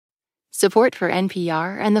Support for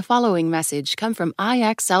NPR and the following message come from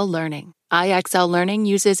IXL Learning. IXL Learning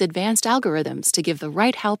uses advanced algorithms to give the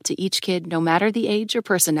right help to each kid no matter the age or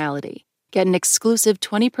personality. Get an exclusive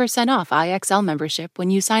 20% off IXL membership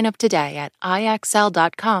when you sign up today at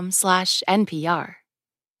IXL.com/NPR.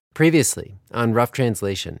 Previously on Rough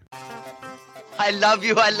Translation. I love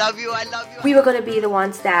you, I love you, I love you. We were going to be the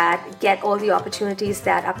ones that get all the opportunities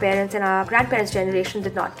that our parents and our grandparents' generation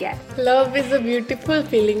did not get. Love is a beautiful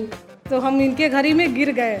feeling. So हम इनके घर ही में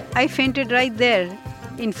गिर गए. I fainted right there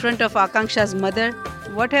in front of Akanksha's mother.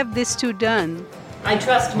 What have these two done? I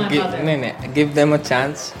trust my mother. No, give them a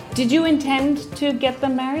chance. Did you intend to get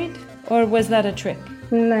them married? Or was that a trick?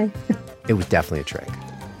 नहीं. It was definitely a trick.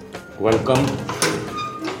 Welcome.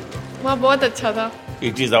 वहाँ बहुत अच्छा था.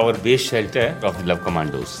 It is our base shelter of the Love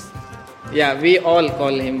Commandos. Yeah, we all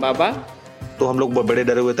call him Baba. तो हम लोग बड़े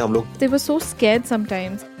डरे हुए थे हम लोग. They were so scared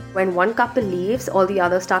sometimes. When one couple leaves, all the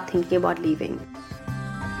others start thinking about leaving.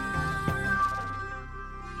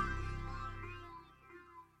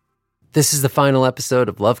 This is the final episode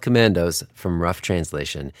of Love Commandos from Rough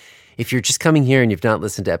Translation. If you're just coming here and you've not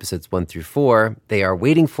listened to episodes 1 through 4, they are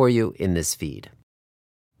waiting for you in this feed.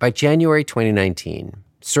 By January 2019,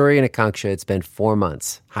 Surya and Akanksha had spent 4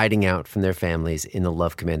 months hiding out from their families in the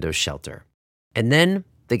Love Commandos shelter. And then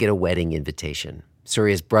they get a wedding invitation.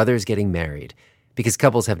 Surya's brother is getting married. Because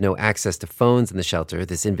couples have no access to phones in the shelter,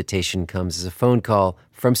 this invitation comes as a phone call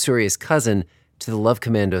from Surya's cousin to the Love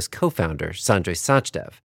Commandos co-founder, Sanjay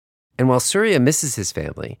Sachdev. And while Surya misses his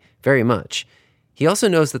family very much, he also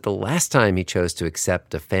knows that the last time he chose to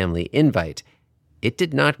accept a family invite, it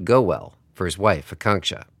did not go well for his wife,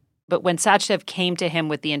 Akanksha. But when Sachdev came to him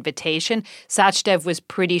with the invitation, Sachdev was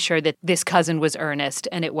pretty sure that this cousin was earnest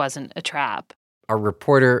and it wasn't a trap. Our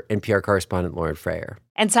reporter, NPR correspondent Lauren Freyer.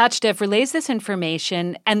 And Sachdev relays this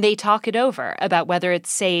information, and they talk it over about whether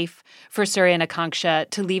it's safe for Surya and Akanksha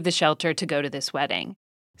to leave the shelter to go to this wedding.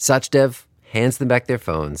 Sachdev hands them back their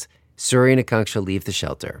phones. Surya and Akanksha leave the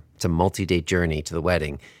shelter. It's a multi-day journey to the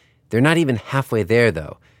wedding. They're not even halfway there,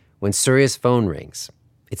 though, when Surya's phone rings.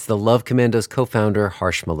 It's the Love Commandos co-founder,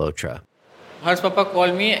 Harsh Malhotra. Harsh Papa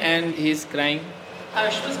called me and he's crying.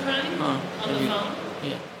 Harsh was crying on the phone?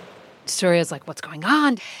 Yeah. Surya's like, what's going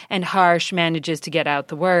on? And Harsh manages to get out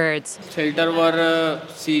the words. Shelter were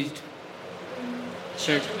seized.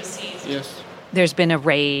 Shelter was seized? Yes. There's been a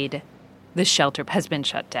raid. The shelter has been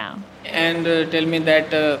shut down. And tell me that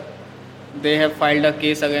they have filed a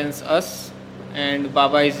case against us and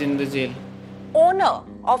Baba is in the jail. Owner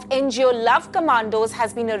of NGO Love Commandos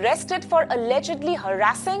has been arrested for allegedly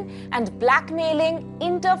harassing and blackmailing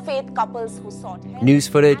interfaith couples who sought help. News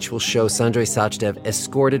footage will show Sanjay Sachdev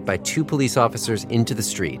escorted by 2 police officers into the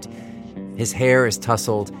street. His hair is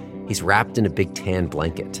tousled. He's wrapped in a big tan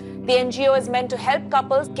blanket. The NGO is meant to help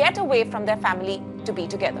couples get away from their family to be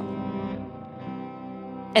together.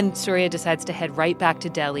 And Surya decides to head right back to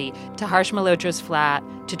Delhi, to Harsh Malhotra's flat,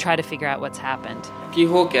 to try to figure out what's happened. कि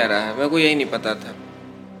हो क्या रहा है? मेरे को यही नहीं पता था.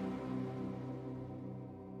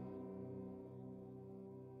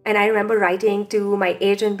 And I remember writing to my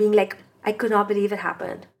agent being like, I could not believe it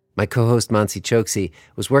happened. My co-host Mansi Choksi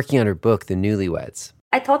was working on her book, The Newlyweds.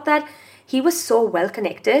 I thought that he was so well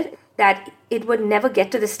connected that it would never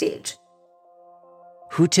get to this stage.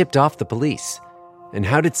 Who tipped off the police? And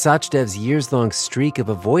how did Sachdev's years-long streak of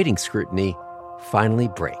avoiding scrutiny finally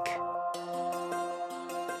break?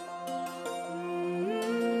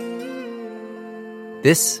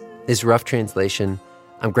 This is Rough Translation.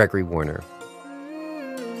 I'm Gregory Warner.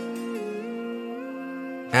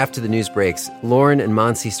 After the news breaks, Lauren and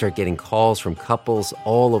Mansi start getting calls from couples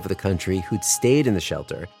all over the country who'd stayed in the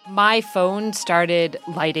shelter. My phone started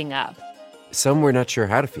lighting up. Some were not sure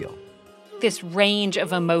how to feel. This range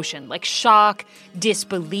of emotion, like shock,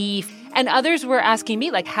 disbelief, and others were asking me,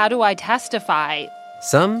 like, how do I testify?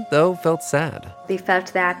 Some, though, felt sad. They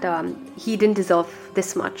felt that he didn't deserve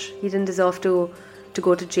this much. He didn't deserve to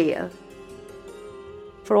go to jail.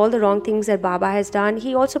 For all the wrong things that Baba has done,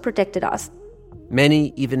 he also protected us.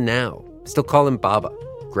 Many, even now, still call him Baba,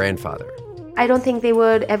 grandfather. I don't think they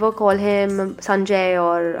would ever call him Sanjay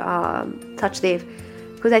or Sachdev,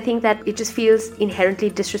 because I think that it just feels inherently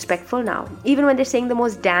disrespectful now, even when they're saying the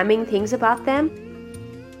most damning things about them.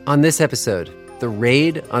 On this episode, the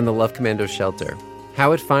raid on the Love Commandos shelter,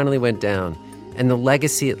 how it finally went down, and the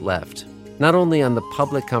legacy it left, not only on the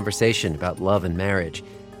public conversation about love and marriage,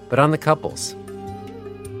 but on the couples.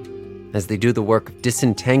 As they do the work of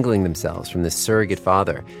disentangling themselves from this surrogate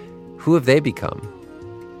father, who have they become?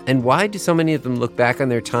 And why do so many of them look back on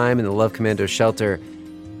their time in the Love Commandos shelter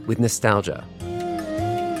with nostalgia?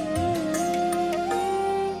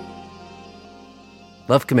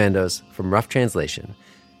 Love Commandos from Rough Translation.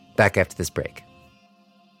 Back after this break.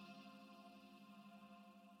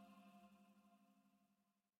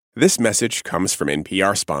 This message comes from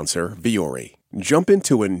NPR sponsor Vuori. Jump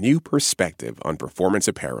into a new perspective on performance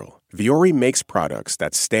apparel. Vuori makes products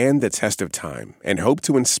that stand the test of time and hope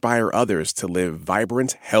to inspire others to live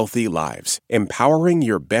vibrant, healthy lives, empowering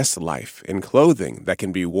your best life in clothing that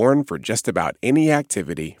can be worn for just about any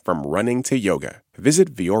activity from running to yoga.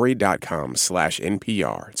 Visit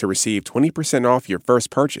Vuori.com/NPR to receive 20% off your first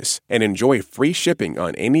purchase and enjoy free shipping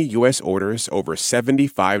on any U.S. orders over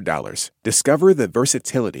 $75. Discover the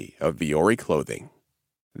versatility of Vuori clothing.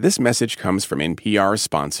 This message comes from NPR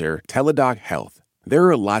sponsor Teladoc Health. There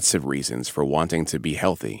are lots of reasons for wanting to be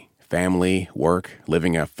healthy. Family, work,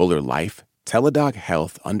 living a fuller life. Teladoc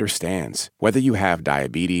Health understands. Whether you have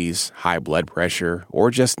diabetes, high blood pressure, or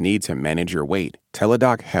just need to manage your weight,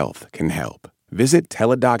 Teladoc Health can help. Visit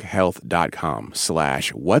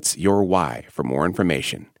teladochealth.com/whatsyourwhy for more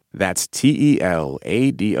information. That's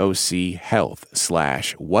TELADOC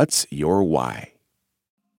health/whatsyourwhy.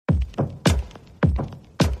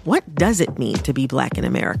 What does it mean to be Black in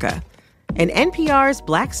America? In NPR's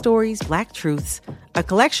Black Stories, Black Truths, a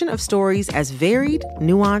collection of stories as varied,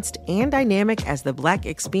 nuanced, and dynamic as the Black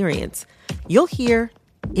experience, you'll hear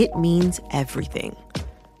it means everything.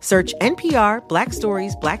 Search NPR Black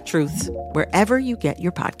Stories, Black Truths wherever you get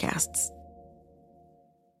your podcasts.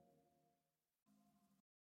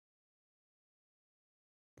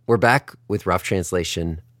 We're back with Rough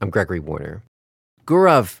Translation. I'm Gregory Warner.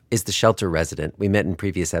 Gaurav is the shelter resident we met in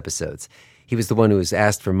previous episodes. He was the one who was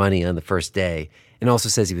asked for money on the first day and also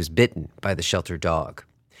says he was bitten by the shelter dog.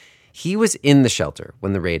 He was in the shelter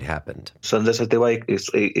when the raid happened. Sanjay Sachdeva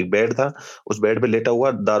एक bed था, उस bed पे लेटा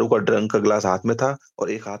हुआ, दारू का drunk का glass हाथ में था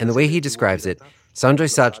और एक हाथ. And the way he describes it, Sanjay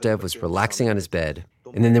Sachdev was relaxing on his bed,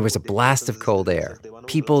 and then there was a blast of cold air.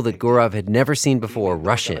 People that Gaurav had never seen before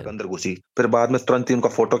rush in. फिर बाद में तुरंत ही उनका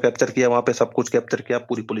photo capture किया, वहां पे सब कुछ कैप्चर किया,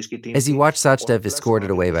 पूरी पुलिस की team. As he watched Sachdev escorted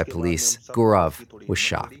away by police, Gaurav was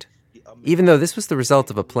shocked. Even though this was the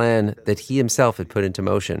result of a plan that he himself had put into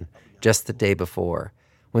motion just the day before,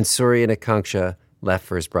 when Surya and Akanksha left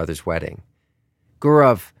for his brother's wedding.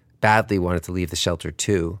 Gaurav badly wanted to leave the shelter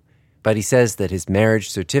too, but he says that his marriage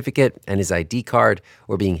certificate and his ID card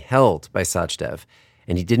were being held by Sachdev,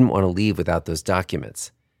 and he didn't want to leave without those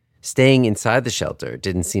documents. Staying inside the shelter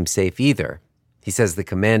didn't seem safe either. He says the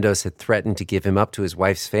Commandos had threatened to give him up to his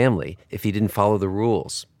wife's family if he didn't follow the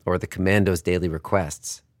rules or the Commandos' daily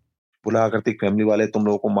requests. Gaurav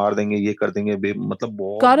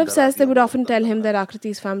says they would often tell him that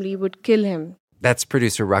Akriti's family would kill him. That's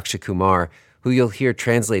producer Raksha Kumar, who you'll hear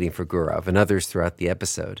translating for Gaurav and others throughout the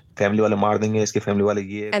episode. And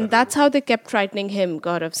that's how they kept frightening him,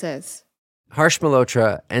 Gaurav says. Harsh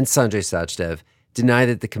Malhotra and Sanjay Sachdev deny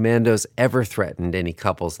that the Commandos ever threatened any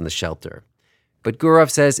couples in the shelter. But Gaurav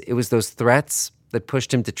says it was those threats that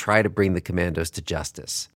pushed him to try to bring the Commandos to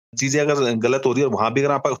justice. चीजें अगर गलत हो रही है और वहां भी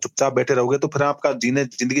अगर आप चुपचाप बैठे रहोगे तो फिर आपका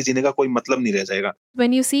जिंदगी जीने का कोई मतलब नहीं रह जाएगा.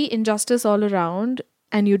 When you see injustice all around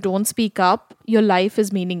and you don't speak up, your life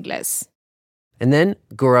is meaningless. And then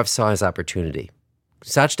Gaurav saw his opportunity.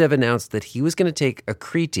 Sachdev announced that he was going to take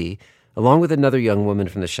Akriti, along with another young woman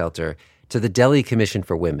from the shelter, to the Delhi Commission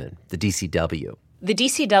for Women, the DCW. The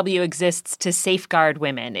DCW exists to safeguard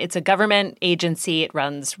women. It's a government agency. It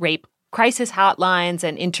runs rape crisis hotlines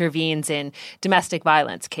and intervenes in domestic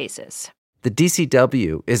violence cases. The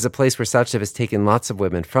DCW is a place where Sachdev has taken lots of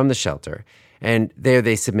women from the shelter, and there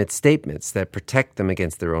they submit statements that protect them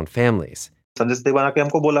against their own families. But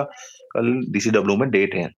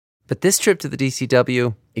this trip to the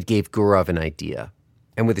DCW, it gave Gaurav an idea.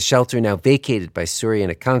 And with the shelter now vacated by Surya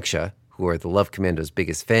and Akanksha, who are the Love Commandos'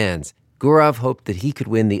 biggest fans, Gaurav hoped that he could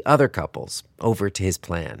win the other couples over to his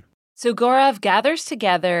plan. So Gaurav gathers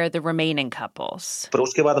together the remaining couples. So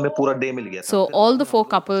all the 4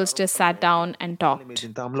 couples just sat down and talked.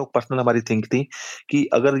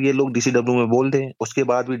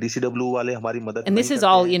 And this is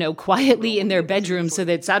all, quietly in their bedrooms so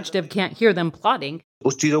that Sachdev can't hear them plotting.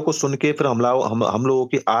 When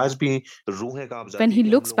he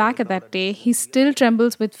looks back at that day, he still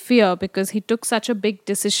trembles with fear because he took such a big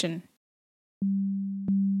decision.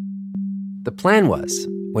 The plan was,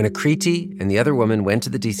 when Akriti and the other woman went to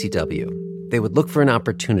the DCW, they would look for an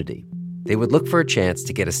opportunity. They would look for a chance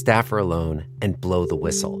to get a staffer alone and blow the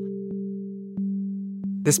whistle.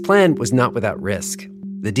 This plan was not without risk.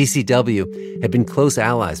 The DCW had been close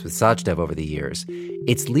allies with Sachdev over the years.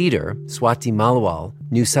 Its leader, Swati Malawal,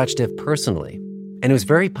 knew Sachdev personally, and it was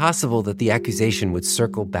very possible that the accusation would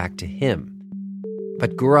circle back to him.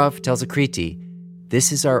 But Gaurav tells Akriti,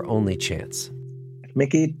 this is our only chance. मैं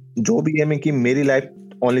कि जो भी है मैं कि मेरी life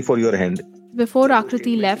only for your hand. Before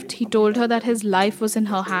Akriti left, he told her that his life was in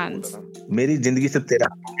her hands. मेरी जिंदगी से तेरा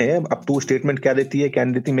है, अब तू स्टेटमेंट क्या देती है क्या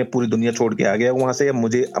नहीं देती, मैं पूरी दुनिया छोड़ के आ गया वहां से,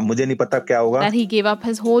 अब मुझे नहीं पता क्या होगा. That he gave up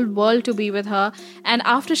his whole world to be with her, and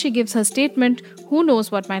after she gives her statement, who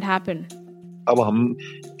knows what might happen. अब हम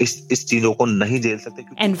इस चीजों को नहीं झेल सकते.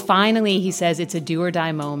 And finally, he says it's a do or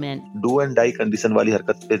die moment. Do and die condition वाली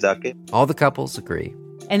हरकत पे जाके. All the couples agree.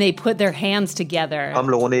 And they put their hands together. हम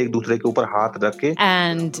लोगों ने एक दूसरे के ऊपर हाथ रख के.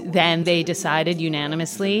 And then they decided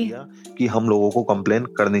unanimously कि हम लोगों को कंप्लेन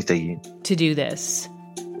करनी चाहिए. To do this.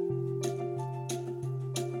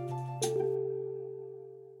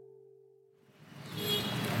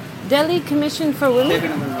 Delhi Commission for Women.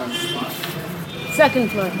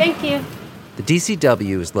 Second floor. Thank you. The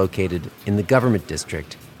DCW is located in the government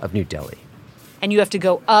district of New Delhi. And you have to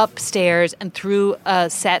go upstairs and through a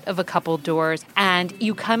set of a couple doors, and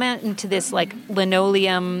you come out into this like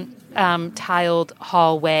linoleum tiled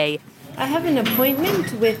hallway. I have an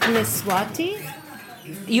appointment with Miss Swati.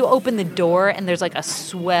 You open the door and there's like a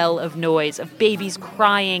swell of noise of babies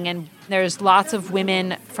crying, and there's lots of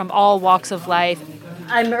women from all walks of life.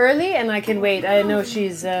 I'm early and I can wait. I know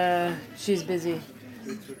she's busy.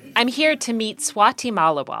 I'm here to meet Swati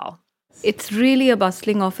Malawal. It's really a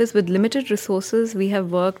bustling office with limited resources. We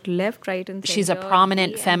have worked left, right, and center. She's a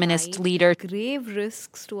prominent feminist leader. Grave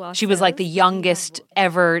risks to us. She was like the youngest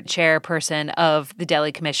ever chairperson of the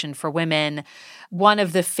Delhi Commission for Women, one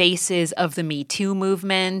of the faces of the Me Too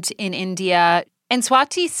movement in India. And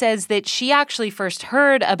Swati says that she actually first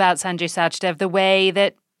heard about Sanjay Sachdev the way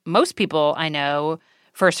that most people I know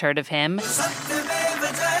first heard of him.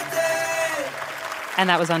 And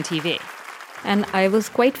that was on TV. And I was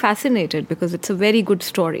quite fascinated because it's a very good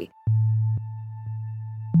story.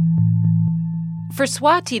 For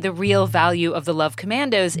Swati, the real value of the Love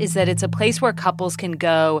Commandos is that it's a place where couples can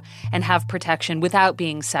go and have protection without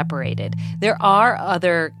being separated. There are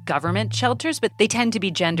other government shelters, but they tend to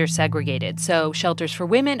be gender segregated. So shelters for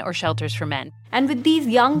women or shelters for men. And with these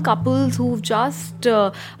young couples who've just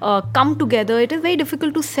come together, it is very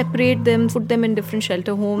difficult to separate them, put them in different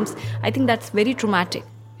shelter homes. I think that's very traumatic.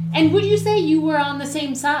 And would you say you were on the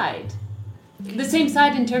same side? The same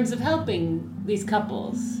side in terms of helping these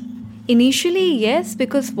couples? Initially, yes,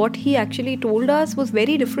 because what he actually told us was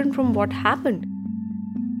very different from what happened.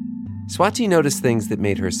 Swati noticed things that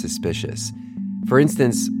made her suspicious. For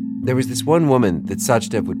instance, there was this one woman that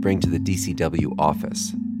Sachdev would bring to the DCW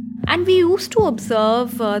office. And we used to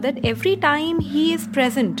observe that every time he is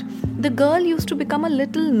present, the girl used to become a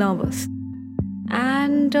little nervous.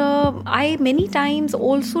 And I many times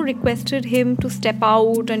also requested him to step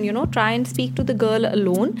out and, try and speak to the girl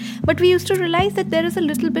alone. But we used to realize that there is a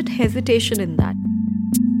little bit hesitation in that.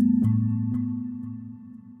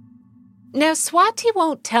 Now, Swati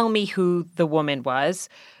won't tell me who the woman was,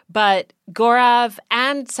 but Gaurav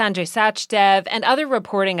and Sanjay Sachdev and other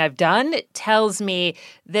reporting I've done tells me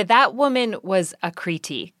that that woman was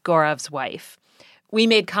Akriti, Gaurav's wife. We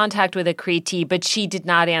made contact with Akriti, but she did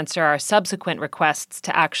not answer our subsequent requests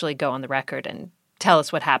to actually go on the record and tell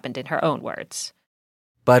us what happened in her own words.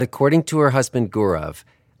 But according to her husband Gaurav,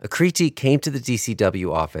 Akriti came to the DCW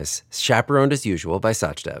office, chaperoned as usual by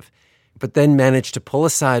Sachdev, but then managed to pull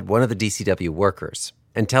aside one of the DCW workers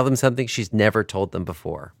and tell them something she's never told them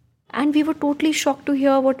before. And we were totally shocked to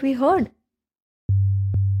hear what we heard.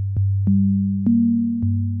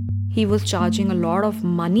 He was charging a lot of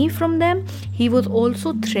money from them. He was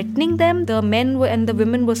also threatening them. The men and the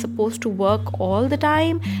women were supposed to work all the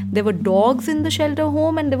time. There were dogs in the shelter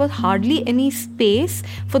home, and there was hardly any space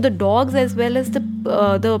for the dogs as well as the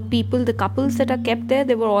people, the couples that are kept there.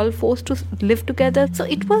 They were all forced to live together. So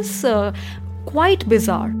it was quite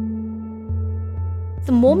bizarre.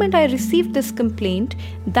 The moment I received this complaint,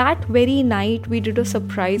 that very night we did a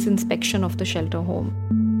surprise inspection of the shelter home.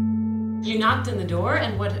 You knocked on the door,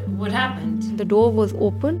 and what happened? The door was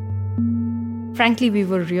open. Frankly, we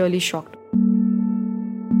were really shocked.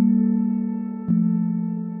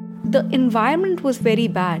 The environment was very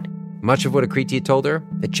bad. Much of what Akriti told her,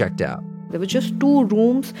 it checked out. There were just 2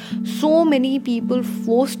 rooms, so many people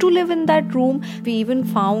forced to live in that room. We even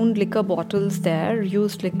found liquor bottles there,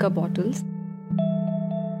 used liquor bottles.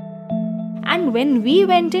 And when we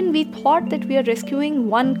went in, we thought that we are rescuing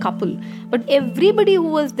one couple. But everybody who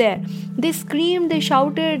was there, they screamed, they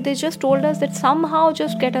shouted, they just told us that somehow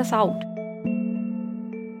just get us out.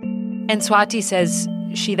 And Swati says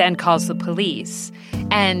she then calls the police.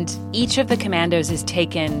 And each of the commandos is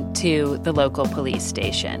taken to the local police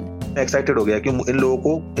station. Excited हो गया कि इन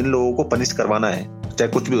लोगों को punish करवाना है,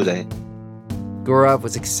 चाहे कुछ भी हो जाए. Gaurav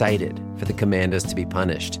was excited for the commandos to be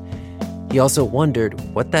punished. He also wondered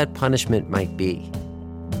what that punishment might be.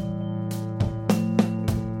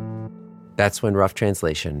 That's when Rough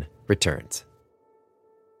Translation returns.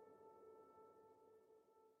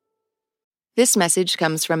 This message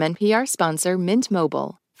comes from NPR sponsor Mint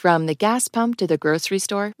Mobile. From the gas pump to the grocery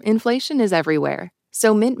store, inflation is everywhere.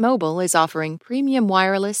 So Mint Mobile is offering premium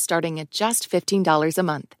wireless starting at just $15 a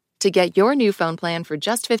month. To get your new phone plan for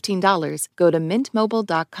just $15, go to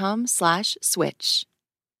mintmobile.com/switch.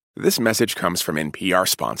 This message comes from NPR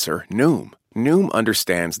sponsor Noom. Noom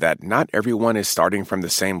understands that not everyone is starting from the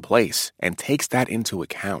same place and takes that into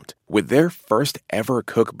account. With their first ever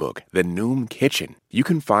cookbook, The Noom Kitchen, you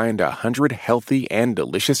can find 100 healthy and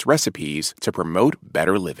delicious recipes to promote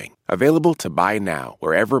better living. Available to buy now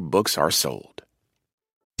wherever books are sold.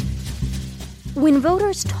 When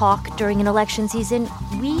voters talk during an election season,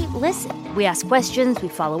 we listen. We ask questions, we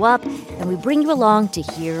follow up, and we bring you along to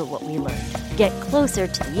hear what we learned. Get closer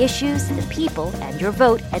to the issues, the people, and your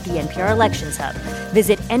vote at the NPR Elections Hub.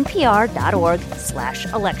 Visit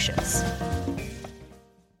npr.org/elections.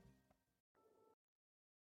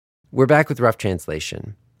 We're back with Rough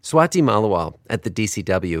Translation. Swati Malawal at the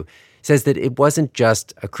DCW says that it wasn't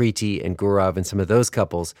just Akriti and Gaurav and some of those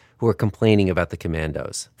couples who were complaining about the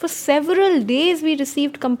Commandos. For several days, we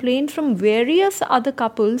received complaints from various other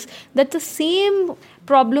couples that the same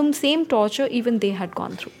problem, same torture, even they had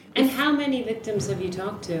gone through. And how many victims have you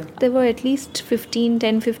talked to? There were at least 15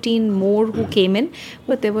 more who came in,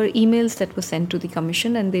 but there were emails that were sent to the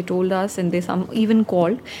commission and they told us, and they some even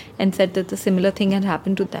called and said that a similar thing had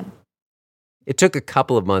happened to them. It took a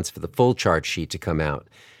couple of months for the full charge sheet to come out.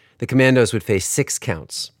 The Commandos would face 6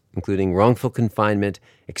 counts, including wrongful confinement,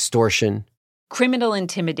 extortion, criminal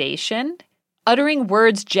intimidation, uttering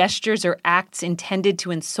words, gestures, or acts intended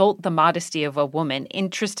to insult the modesty of a woman.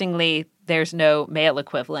 Interestingly, there's no male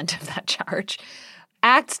equivalent of that charge.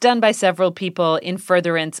 Acts done by several people in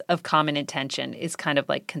furtherance of common intention is kind of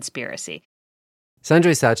like conspiracy.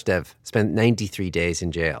 Sanjay Sachdev spent 93 days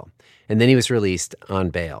in jail, and then he was released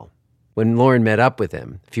on bail. When Lauren met up with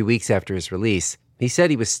him a few weeks after his release, he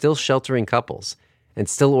said he was still sheltering couples and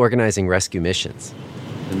still organizing rescue missions.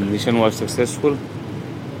 The mission was successful,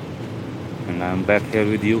 and I'm back here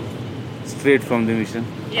with you, straight from the mission.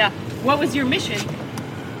 Yeah. What was your mission?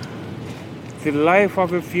 The life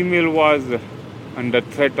of a female was under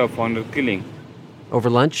threat of honor killing.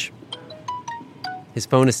 Over lunch, his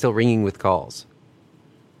phone is still ringing with calls.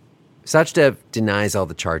 Sachdev denies all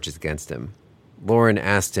the charges against him. Lauren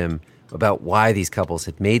asked him about why these couples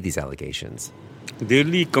had made these allegations. The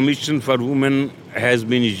Delhi Commission for Women has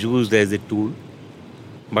been used as a tool,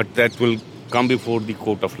 but that will come before the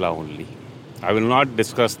court of law only. I will not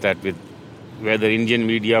discuss that with whether Indian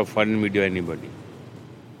media, foreign media, anybody.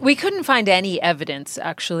 We couldn't find any evidence,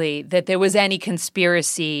 actually, that there was any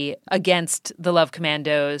conspiracy against the Love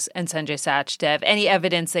Commandos and Sanjay Sachdev, any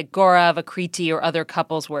evidence that Gaurav, Akriti, or other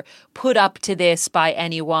couples were put up to this by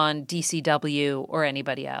anyone, DCW, or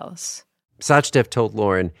anybody else. Sachdev told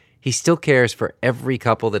Lauren he still cares for every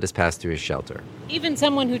couple that has passed through his shelter. Even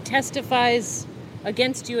someone who testifies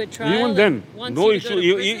against you at trial? Even then, no issue.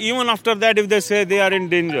 Even after that, if they say they are in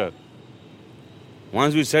danger.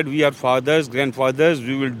 Once we said we are fathers, grandfathers,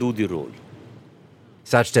 we will do the role.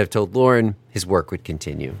 Sachdev told Lauren his work would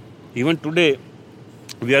continue. Even today,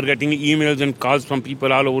 we are getting emails and calls from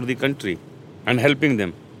people all over the country and helping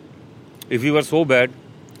them. If we were so bad,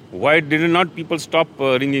 why did not people stop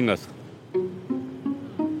ringing us?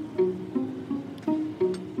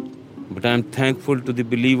 But I am thankful to the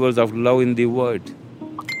believers of love in the word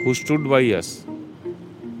who stood by us.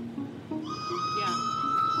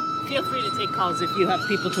 Feel free to take calls if you have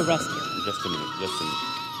people to rescue. Just a minute.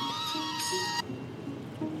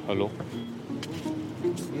 Hello?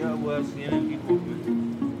 Yeah, was people.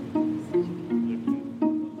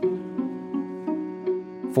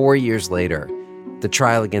 4 years later, the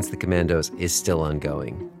trial against the Commandos is still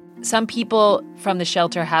ongoing. Some people from the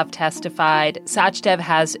shelter have testified. Sachdev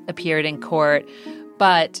has appeared in court,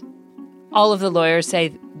 but all of the lawyers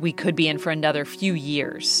say we could be in for another few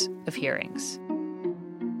years of hearings.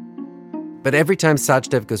 But every time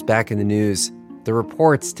Sachdev goes back in the news, the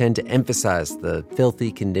reports tend to emphasize the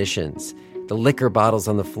filthy conditions, the liquor bottles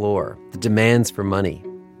on the floor, the demands for money.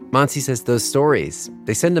 Mansi says those stories,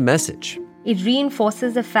 they send a message. It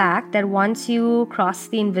reinforces the fact that once you cross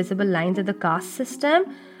the invisible lines of the caste system,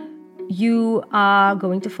 you are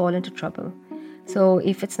going to fall into trouble. So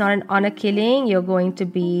if it's not an honor killing, you're going to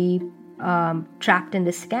be trapped in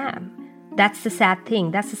this scam. That's the sad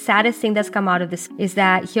thing. That's the saddest thing that's come out of this, is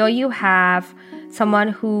that here you have someone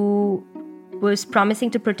who was promising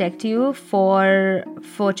to protect you for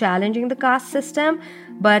challenging the caste system,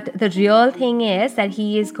 But the real thing is that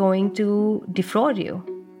he is going to defraud you.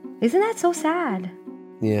 Isn't that so sad?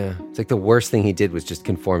 Yeah, it's like the worst thing he did was just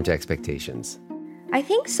conform to expectations. I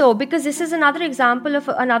think so, because this is another example of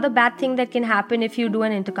another bad thing that can happen if you do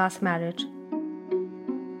an intercaste marriage.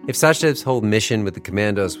 If Sachdev's whole mission with the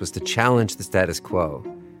Commandos was to challenge the status quo,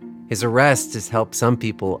 his arrest has helped some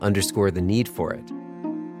people underscore the need for it.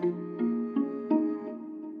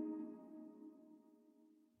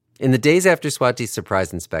 In the days after Swati's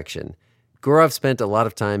surprise inspection, Gaurav spent a lot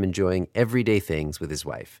of time enjoying everyday things with his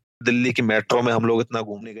wife. Delhi की metro में हम लोग इतना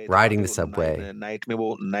घूमने गए, riding the subway, night में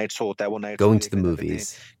वो night show होता है, वो night going to the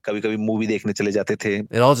movies. कभी-कभी मूवी देखने चले जाते थे.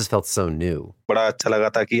 It all just felt so new. बड़ा अच्छा लगा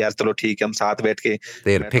था कि यार चलो ठीक है, हम साथ बैठ के.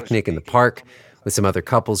 They had a picnic in the park with some other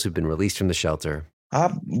couples who'd been released from the shelter. हाँ,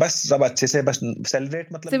 बस सब अच्छे से बस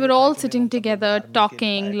सेलिब्रेट मतलब. They were all sitting together,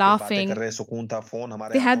 talking, laughing.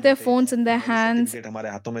 They had their phones in their hands,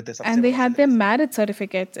 and they had their marriage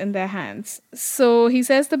certificates in their hands. So he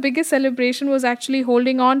says the biggest celebration was actually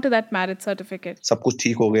holding on to that marriage certificate. सब कुछ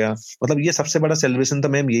ठीक हो गया. मतलब ये सबसे बड़ा celebration तो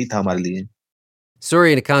मैम यही था हमारे लिए.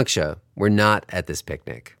 Surya and Akanksha were not at this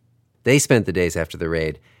picnic. They spent the days after the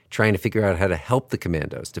raid trying to figure out how to help the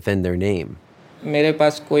Commandos defend their name. मेरे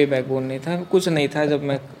पास कोई बैकबोन नहीं था, कुछ नहीं था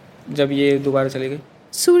जब ये दोबारा चली गई.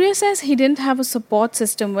 Surya says he didn't have a support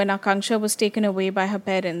system when Akanksha was taken away by her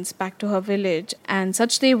parents back to her village, and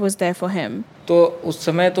Sachdev was there for him. तो उस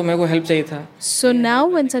समय तो मेरे को हेल्प चाहिए था. So now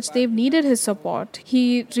when Sachdev needed his support,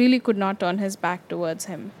 he really could not turn his back towards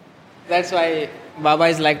him. That's why Baba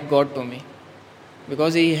is like God to me,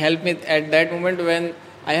 because he helped me at that moment when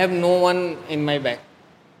I have no one in my back.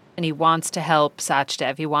 And he wants to help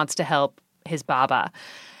Sachdev. He wants to help his Baba.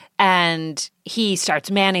 And he starts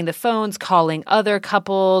manning the phones, calling other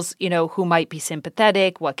couples, who might be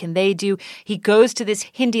sympathetic. What can they do? He goes to this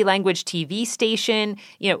Hindi language TV station,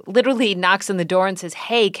 literally knocks on the door and says,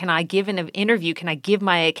 hey, can I give an interview? Can I give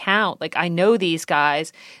my account? Like, I know these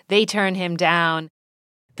guys. They turn him down.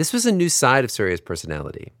 This was a new side of Surya's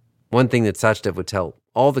personality. One thing that Sachdev would tell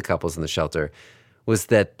all the couples in the shelter was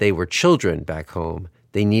that they were children back home.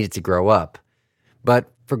 They needed to grow up.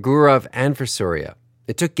 But for Gaurav and for Surya,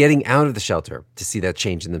 it took getting out of the shelter to see that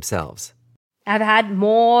change in themselves. I've had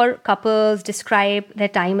more couples describe their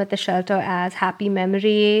time at the shelter as happy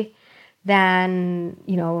memory than,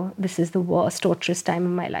 this is the worst, torturous time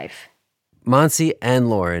of my life. Mansi and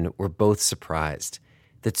Lauren were both surprised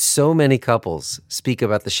that so many couples speak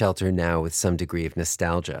about the shelter now with some degree of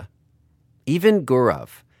nostalgia. Even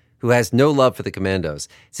Gaurav, who has no love for the Commandos,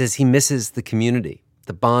 says he misses the community,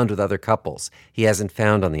 the bond with other couples he hasn't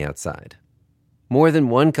found on the outside. More than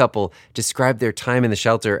one couple described their time in the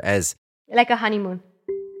shelter as like a honeymoon.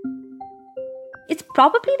 It's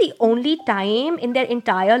probably the only time in their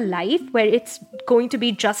entire life where it's going to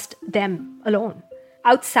be just them alone.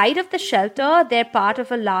 Outside of the shelter, they're part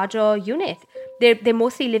of a larger unit. They're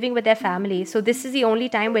mostly living with their family. So this is the only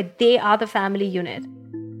time where they are the family unit.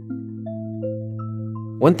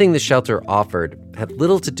 One thing the shelter offered had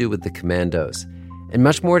little to do with the Commandos, and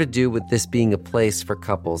much more to do with this being a place for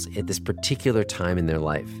couples at this particular time in their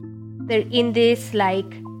life. They're in this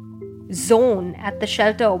zone at the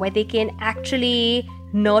shelter where they can actually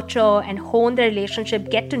nurture and hone their relationship,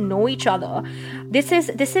 get to know each other. This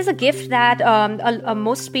is a gift that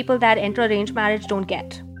most people that enter arranged marriage don't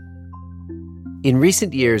get. In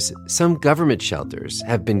recent years, some government shelters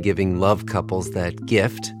have been giving love couples that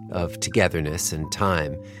gift of togetherness and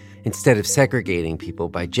time. Instead of segregating people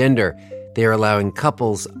by gender, they are allowing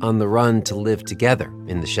couples on the run to live together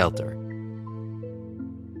in the shelter.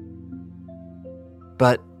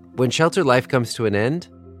 But when shelter life comes to an end,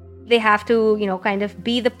 they have to, kind of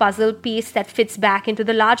be the puzzle piece that fits back into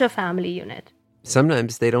the larger family unit.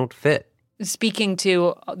 Sometimes they don't fit. Speaking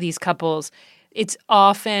to these couples, it's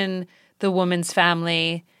often the woman's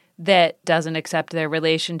family that doesn't accept their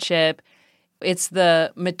relationship. It's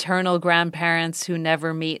the maternal grandparents who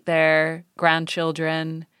never meet their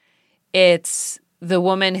grandchildren. It's the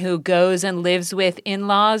woman who goes and lives with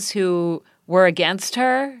in-laws who were against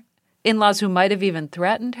her, in-laws who might have even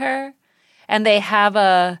threatened her. And they have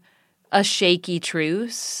a shaky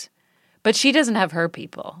truce, but she doesn't have her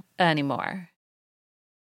people anymore.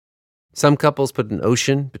 Some couples put an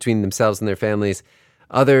ocean between themselves and their families.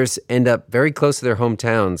 Others end up very close to their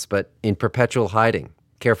hometowns, but in perpetual hiding,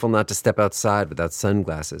 careful not to step outside without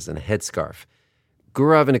sunglasses and a headscarf.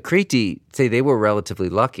 Gaurav and Akriti say they were relatively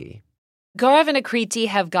lucky. Gaurav and Akriti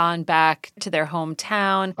have gone back to their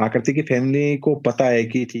hometown. आकृति की family को पता है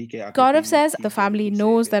कि ठीक है. Gaurav says the family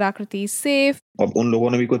knows that Akriti is safe. अब उन लोगों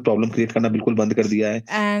ने भी कोई प्रॉब्लम क्रिएट करना बिल्कुल बंद कर दिया है.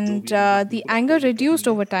 And the anger reduced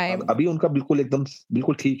over time. अभी उनका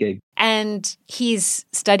बिल्कुल ठीक है. And he's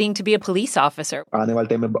studying to be a police officer. आने वाले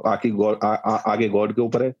टाइम में आगे गॉड के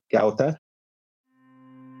ऊपर है क्या होता है.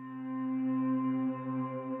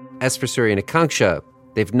 As for Surya and Akanksha,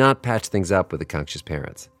 they've not patched things up with Akanksha's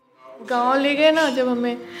parents. गांव ले गए ना जब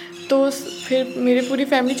हमें तो फिर मेरी पूरी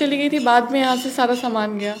फैमिली चली गई थी बाद में यहाँ से सारा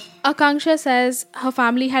सामान गया. Akanksha says her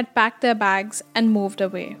family had packed their bags and moved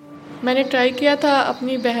away. मैंने ट्राई किया था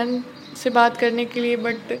अपनी बहन से बात करने के लिए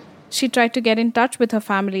but She tried to get in touch with her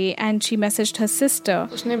family and she messaged her sister.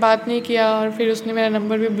 उसने बात नहीं किया और फिर उसने मेरा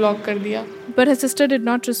नंबर भी ब्लॉक कर दिया. But her sister did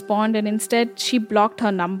not respond and instead she blocked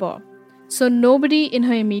her number. So nobody in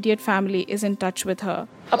her immediate family is in touch with her.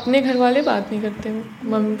 अपने घर वाले बात नहीं करते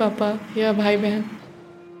मम्मी पापा या भाई बहन.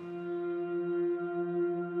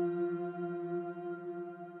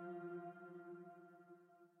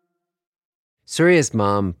 Surya's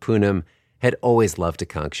mom, Poonam, had always loved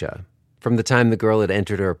Akanksha. From the time the girl had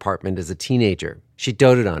entered her apartment as a teenager, she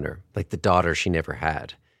doted on her like the daughter she never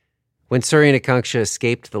had. When Surya and Akanksha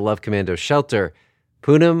escaped the Love Commandos shelter,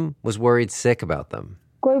 Poonam was worried sick about them.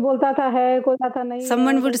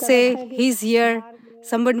 Someone would say he's here,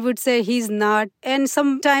 someone would say he's not, and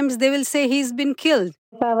sometimes they will say he's been killed.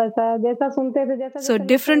 So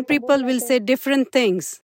different people will say different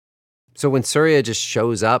things. So when Surya just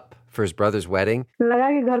shows up for his brother's wedding,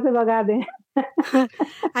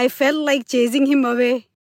 I felt like chasing him away.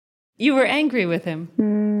 You were angry with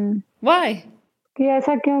him. Why? Why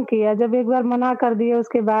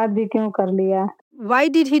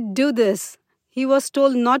did he do this? He was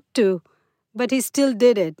told not to, but he still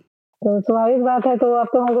did it.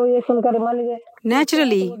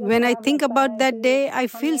 Naturally, when I think about that day, I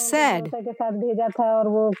feel sad.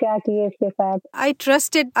 I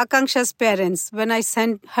trusted Akanksha's parents when I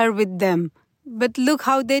sent her with them, but look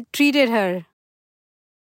how they treated her.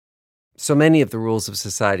 So many of the rules of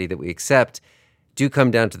society that we accept do come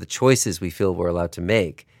down to the choices we feel we're allowed to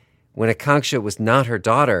make. When Akanksha was not her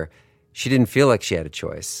daughter, she didn't feel like she had a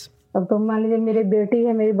choice.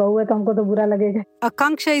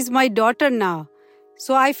 Akanksha is my daughter now,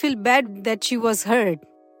 so I feel bad that she was hurt.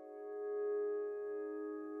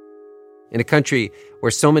 In a country where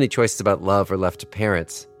so many choices about love are left to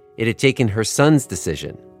parents, it had taken her son's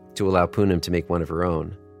decision to allow Poonam to make one of her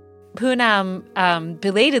own. Poonam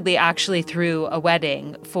belatedly actually threw a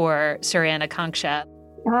wedding for Surya and Akanksha.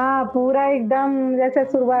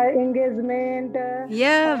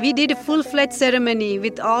 Yeah, we did a full-fledged ceremony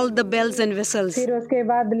with all the bells and whistles.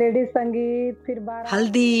 Haldi,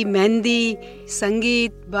 Mehndi,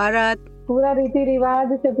 Sangeet, Bharat.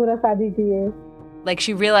 Like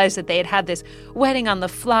she realized that they had had this wedding on the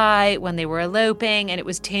fly when they were eloping, and it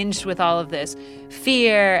was tinged with all of this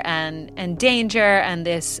fear and danger and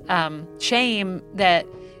this shame that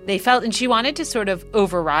they felt. And she wanted to sort of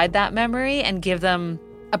override that memory and give them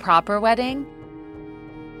a proper wedding.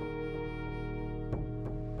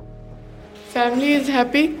 Family is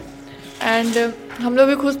happy and हम लोग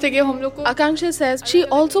भी खुश थे कि हम लोग को. Akanksha says she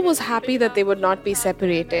also was happy that they would not be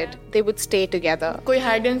separated. They would stay together. कोई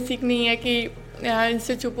hide and seek नहीं है कि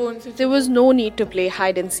इनसे छुपो उनसे छुपो. There was no need to play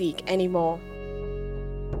hide and seek anymore.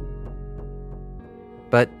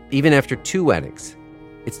 But even after 2 weddings,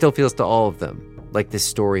 it still feels to all of them like this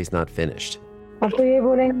story is not finished.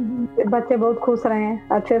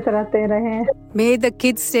 May the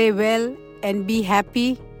kids stay well and be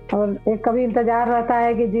happy. And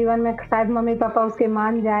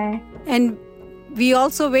we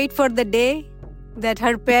also wait for the day that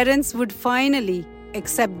her parents would finally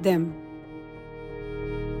accept them.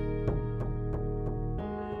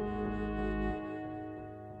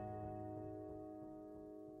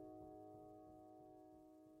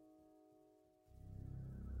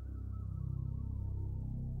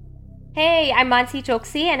 Hey, I'm Mansi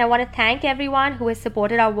Choksi and I want to thank everyone who has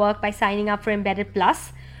supported our work by signing up for Embedded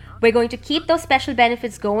Plus. We're going to keep those special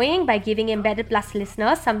benefits going by giving Embedded Plus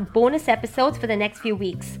listeners some bonus episodes for the next few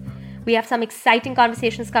weeks. We have some exciting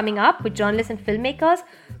conversations coming up with journalists and filmmakers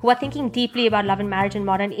who are thinking deeply about love and marriage in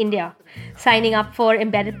modern India. Signing up for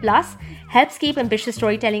Embedded Plus helps keep ambitious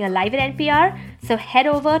storytelling alive at NPR, so head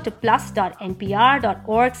over to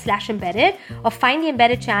plus.npr.org/embedded or find the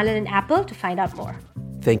Embedded channel in Apple to find out more.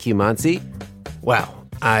 Thank you, Mansi. Wow.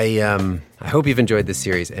 I hope you've enjoyed this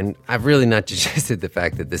series, and I've really not digested the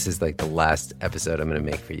fact that this is like the last episode I'm going to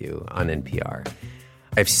make for you on NPR.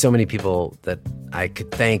 I have so many people that I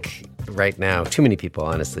could thank right now. Too many people,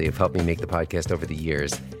 honestly, have helped me make the podcast over the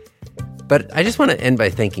years. But I just want to end by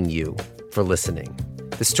thanking you for listening.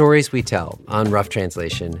 The stories we tell on Rough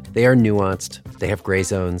Translation, they are nuanced, they have gray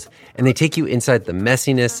zones, and they take you inside the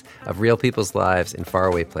messiness of real people's lives in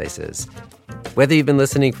faraway places. Whether you've been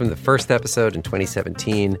listening from the first episode in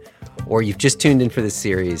 2017 or you've just tuned in for this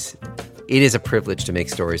series, it is a privilege to make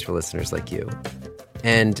stories for listeners like you.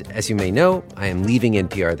 And as you may know, I am leaving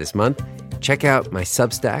NPR this month. Check out my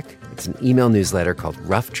Substack. It's an email newsletter called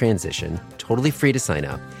Rough Transition, totally free to sign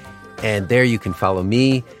up. And there you can follow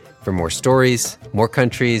me for more stories, more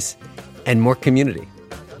countries, and more community.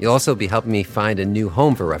 You'll also be helping me find a new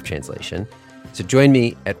home for Rough Translation. So join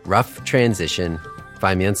me at Rough Transition.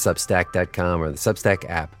 Find me on Substack.com or the Substack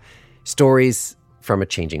app. Stories from a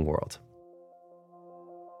changing world.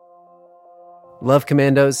 Love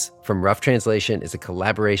Commandos from Rough Translation is a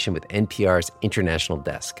collaboration with NPR's International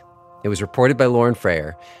Desk. It was reported by Lauren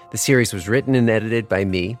Freyer. The series was written and edited by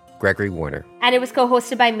me, Gregory Warner. And it was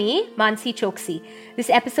co-hosted by me, Mansi Choksi. This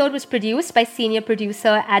episode was produced by senior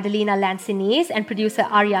producer Adelina Lancinese and producer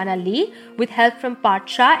Ariana Lee, with help from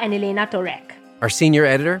Parcha and Elena Torek. Our senior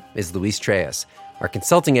editor is Luis Treyes. Our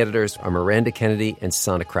consulting editors are Miranda Kennedy and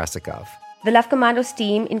Sana Krasikov. The Love Commandos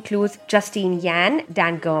team includes Justine Yan,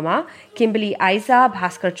 Dan Gurma, Kimberly Aiza,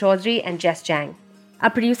 Bhaskar Chaudhary, and Jess Jang.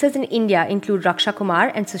 Our producers in India include Raksha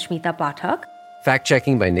Kumar and Sushmita Pathak.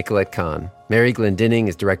 Fact-checking by Nicolette Kahn. Mary Glendinning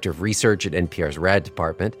is Director of Research at NPR's RAD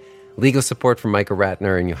Department. Legal support from Micah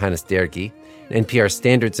Ratner and Johannes Dergi. NPR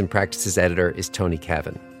Standards and Practices Editor is Tony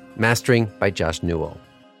Cavan. Mastering by Josh Newell.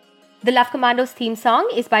 The Love Commandos theme song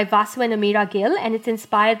is by Vasu and Amira Gill, and it's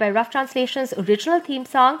inspired by Rough Translation's original theme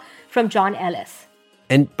song from John Ellis.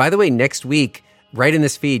 And by the way, next week, right in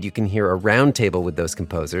this feed, you can hear a roundtable with those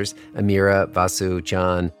composers, Amira, Vasu,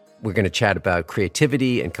 John. We're going to chat about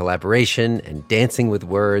creativity and collaboration and dancing with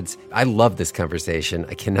words. I love this conversation.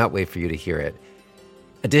 I cannot wait for you to hear it.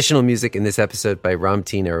 Additional music in this episode by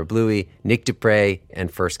Ramteen Arablouei, Nick Dupre,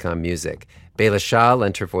 and FirstCom Music. Bela Shah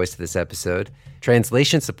lent her voice to this episode.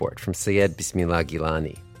 Translation support from Syed Bismillah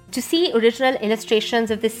Gilani. To see original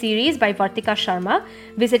illustrations of this series by Vartika Sharma,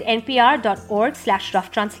 visit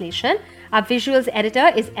npr.org/roughtranslation. Our visuals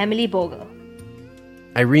editor is Emily Bogle.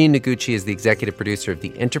 Irene Noguchi is the executive producer of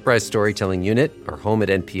the Enterprise Storytelling Unit, our home at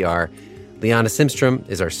NPR. Liana Simstrom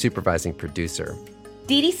is our supervising producer.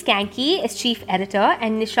 Didi Skanky is chief editor,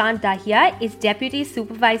 and Nishant Dahiya is deputy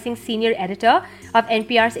supervising senior editor of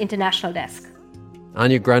NPR's International Desk.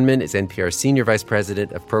 Anya Grunman is NPR's senior vice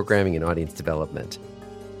president of programming and audience development.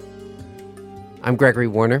 I'm Gregory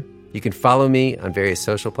Warner. You can follow me on various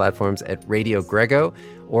social platforms at Radio Grego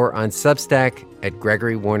or on Substack at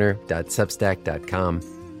gregorywarner.substack.com.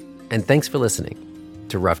 And thanks for listening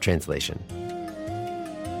to Rough Translation.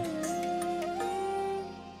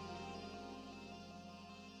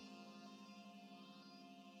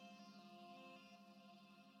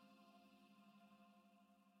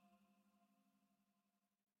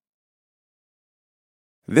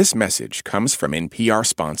 This message comes from NPR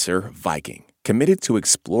sponsor Viking, committed to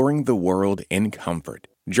exploring the world in comfort.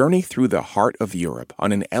 Journey through the heart of Europe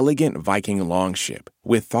on an elegant Viking longship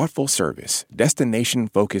with thoughtful service,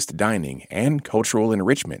 destination-focused dining, and cultural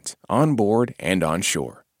enrichment on board and on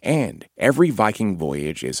shore. And every Viking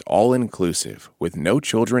voyage is all-inclusive with no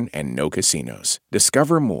children and no casinos.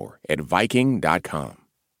 Discover more at Viking.com.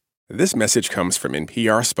 This message comes from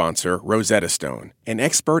NPR sponsor Rosetta Stone, an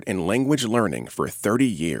expert in language learning for 30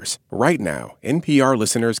 years. Right now, NPR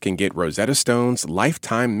listeners can get Rosetta Stone's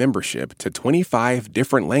lifetime membership to 25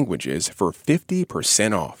 different languages for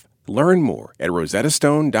 50% off. Learn more at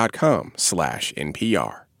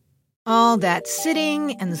rosettastone.com/NPR. All that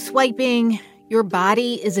sitting and swiping, your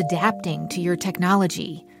body is adapting to your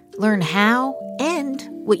technology. Learn how and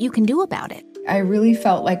what you can do about it. I really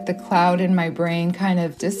felt like the cloud in my brain kind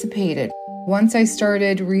of dissipated. Once I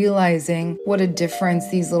started realizing what a difference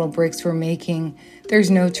these little breaks were making,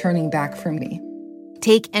 there's no turning back for me.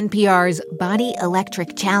 Take NPR's Body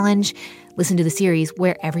Electric Challenge. Listen to the series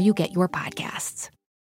wherever you get your podcasts.